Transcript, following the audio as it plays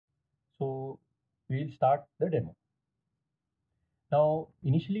So we'll start the demo. Now,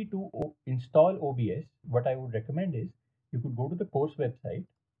 initially to install OBS, what I would recommend is you could go to the course website.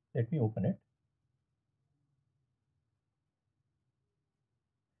 Let me open it.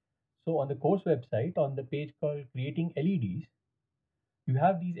 So on the course website, on the page called Creating LEDs, you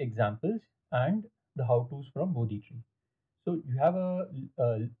have these examples and the how-tos from Bodhi. So you have a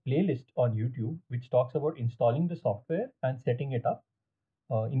playlist on YouTube which talks about installing the software and setting it up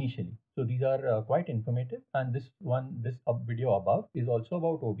initially. So these are quite informative, and this video above is also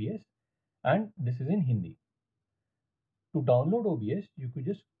about OBS, and this is in Hindi. To download OBS, you could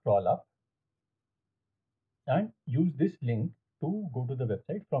just scroll up and use this link to go to the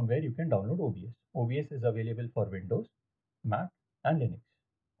website from where you can download OBS. OBS is available for Windows, Mac, and Linux,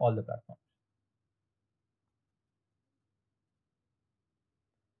 all the platforms.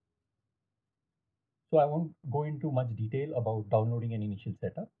 So I won't go into much detail about downloading an initial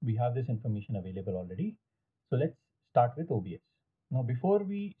setup. We have this information available already. So let's start with OBS. Now, before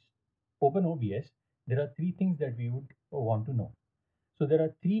we open OBS, there are three things that we would want to know. So there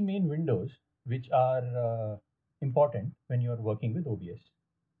are three main windows which are important when you are working with OBS.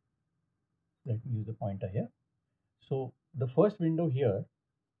 Let me use the pointer here. So the first window here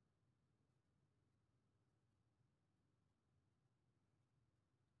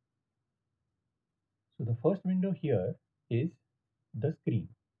is the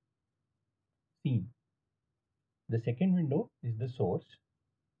scene. The second window is the source,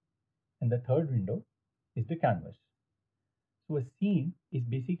 and the third window is the canvas. So a scene is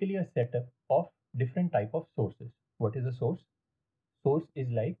basically a setup of different type of sources. What is a source? Source is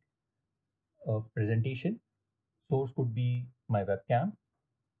like a presentation. Source could be my webcam,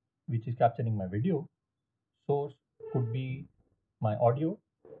 which is capturing my video. Source could be my audio,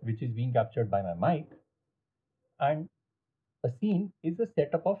 which is being captured by my mic. And a scene is a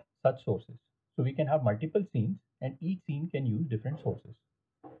setup of such sources. So we can have multiple scenes, and each scene can use different sources.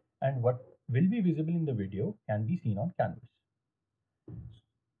 And what will be visible in the video can be seen on canvas.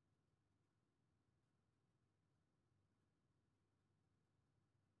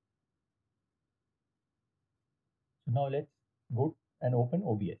 So now let's go and open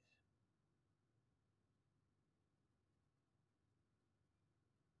OBS.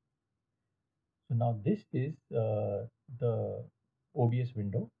 So now this is the OBS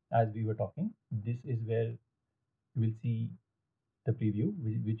window as we were talking. This is where you will see the preview,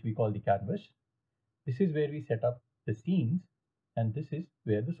 which we call the canvas. This is where we set up the scenes, and this is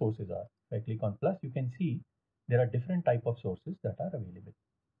where the sources are. If I click on plus, you can see there are different type of sources that are available.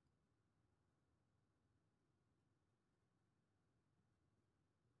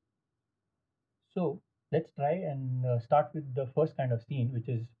 So let's try and start with the first kind of scene, which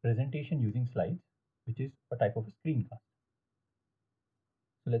is presentation using slides, which is a type of a screencast.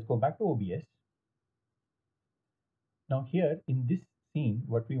 So let's go back to OBS. Now here in this scene,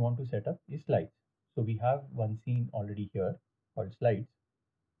 what we want to set up is slides. So we have one scene already here called slides.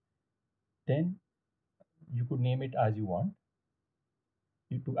 Then you could name it as you want.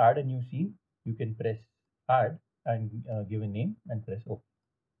 To add a new scene, you can press add and give a name and press OK.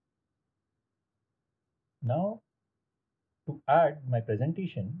 Now to add my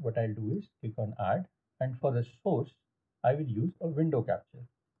presentation, what I'll do is click on add, and for the source, I will use a window capture.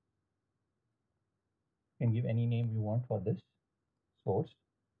 You can give any name you want for this source.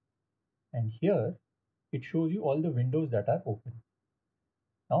 And here it shows you all the windows that are open.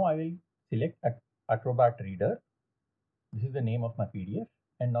 Now I will select Acrobat Reader. This is the name of my PDF.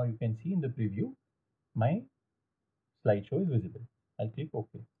 And now you can see in the preview, my slideshow is visible. I'll click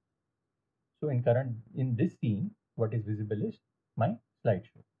OK. So in this scene, what is visible is my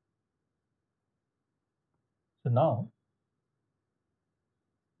slideshow. So now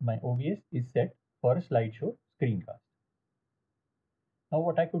my OBS is set for a slideshow screencast. Now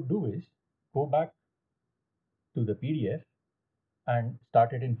what I could do is go back to the PDF and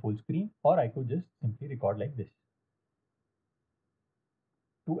start it in full screen, or I could just simply record like this.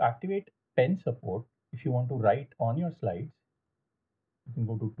 To activate pen support, if you want to write on your slides, you can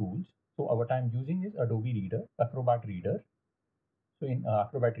go to tools. So what I'm using is Adobe Reader, Acrobat Reader. So in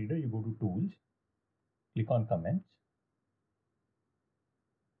Acrobat Reader, you go to tools, click on comments.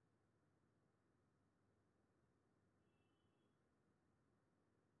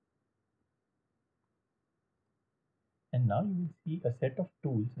 And now you will see a set of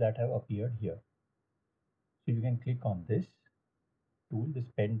tools that have appeared here. So you can click on this tool, this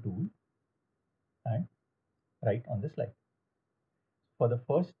pen tool, and write on the slide. For the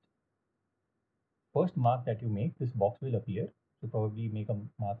first mark that you make, this box will appear. So probably make a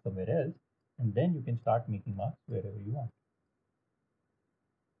mark somewhere else, and then you can start making marks wherever you want.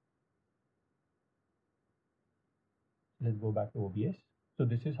 let's go back to OBS. So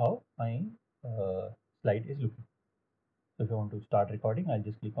this is how my slide is looking. So if I want to start recording, I'll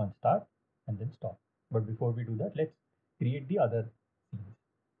just click on start and then stop. But before we do that, let's create the other scenes.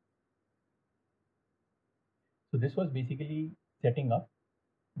 So this was basically setting up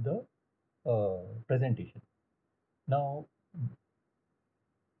the presentation. Now,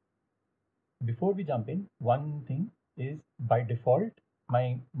 before we jump in, one thing is by default,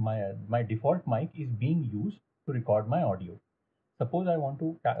 my default mic is being used to record my audio. Suppose I want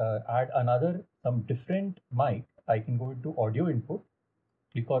to add some different mic, I can go into audio input,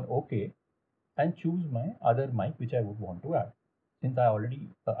 click on OK, and choose my other mic which I would want to add. Since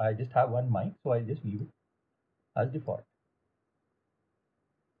I just have one mic, so I just leave it as default.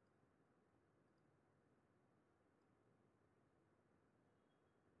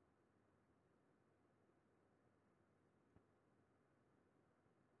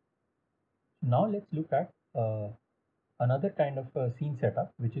 Now let's look at another kind of a scene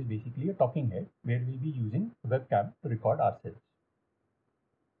setup, which is basically a talking head, where we'll be using webcam to record ourselves.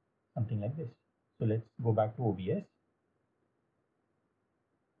 Something like this. So let's go back to OBS.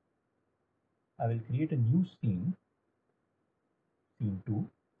 I will create a new scene, scene 2.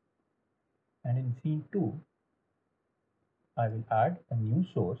 And in scene 2, I will add a new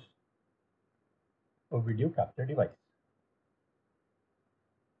source, a video capture device.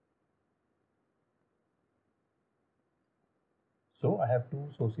 So I have two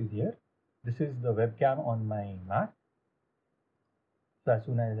sources here. This is the webcam on my Mac. So as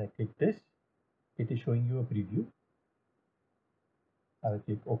soon as I click this, it is showing you a preview. I will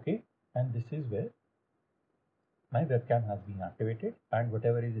click OK, and this is where my webcam has been activated, and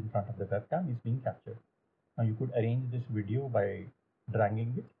whatever is in front of the webcam is being captured. Now you could arrange this video by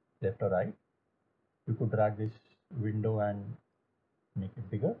dragging it left or right. You could drag this window and make it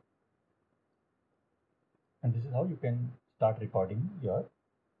bigger. And this is how you can start recording your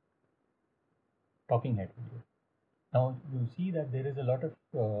talking head video. Now you see that there is a lot of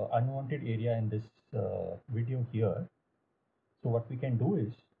unwanted area in this video here. So what we can do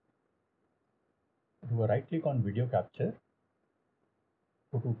is do a right click on video capture,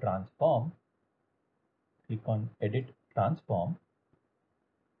 go to transform, click on edit transform,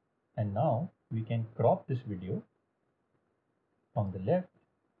 and now we can crop this video from the left.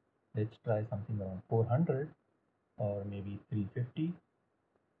 Let's try something around 400 or maybe 350,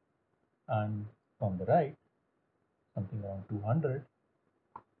 and from the right something around 200.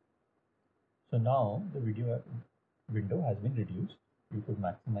 So now the video window has been reduced. You could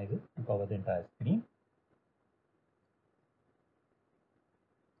maximize it to cover the entire screen.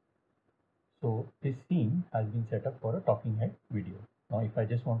 So this scene has been set up for a talking head video. Now if I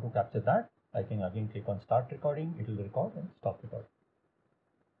just want to capture that, I can again click on start recording, it will record and stop recording.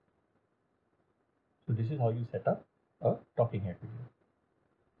 So this is how you set up a talking head video.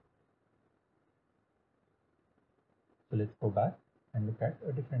 So let's go back and look at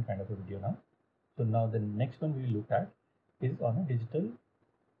a different kind of a video now. So now the next one we will look at is on a digital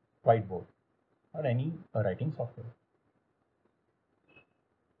whiteboard or any writing software.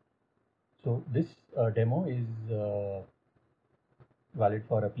 So this demo is valid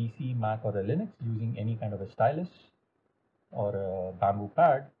for a PC, Mac or a Linux using any kind of a stylus or a bamboo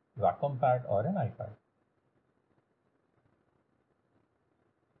pad, Wacom pad or an iPad.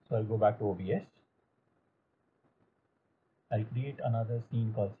 So I'll go back to OBS. I'll create another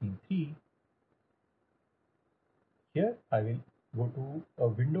scene called scene 3. Here I will go to a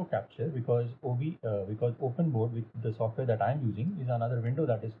window capture because OpenBoard with the software that I'm using is another window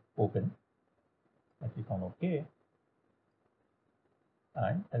that is open. I click on OK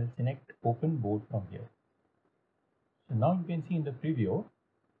and I will select OpenBoard from here. So now you can see in the preview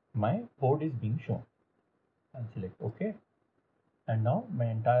my board is being shown. I'll select OK, and now my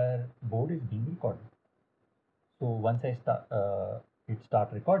entire board is being recorded. So once I start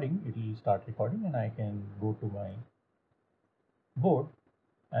recording, it will start recording and I can go to my board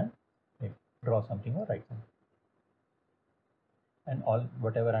and draw something or write something. And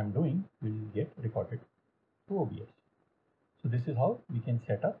whatever I'm doing will get recorded to OBS. So this is how we can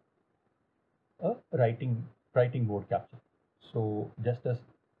set up a writing board capture. So just as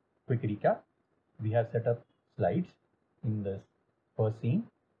quick recap, we have set up slides in the first scene.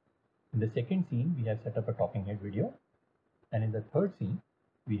 In the second scene, we have set up a talking head video. And in the third scene,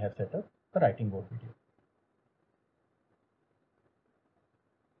 we have set up a writing board video.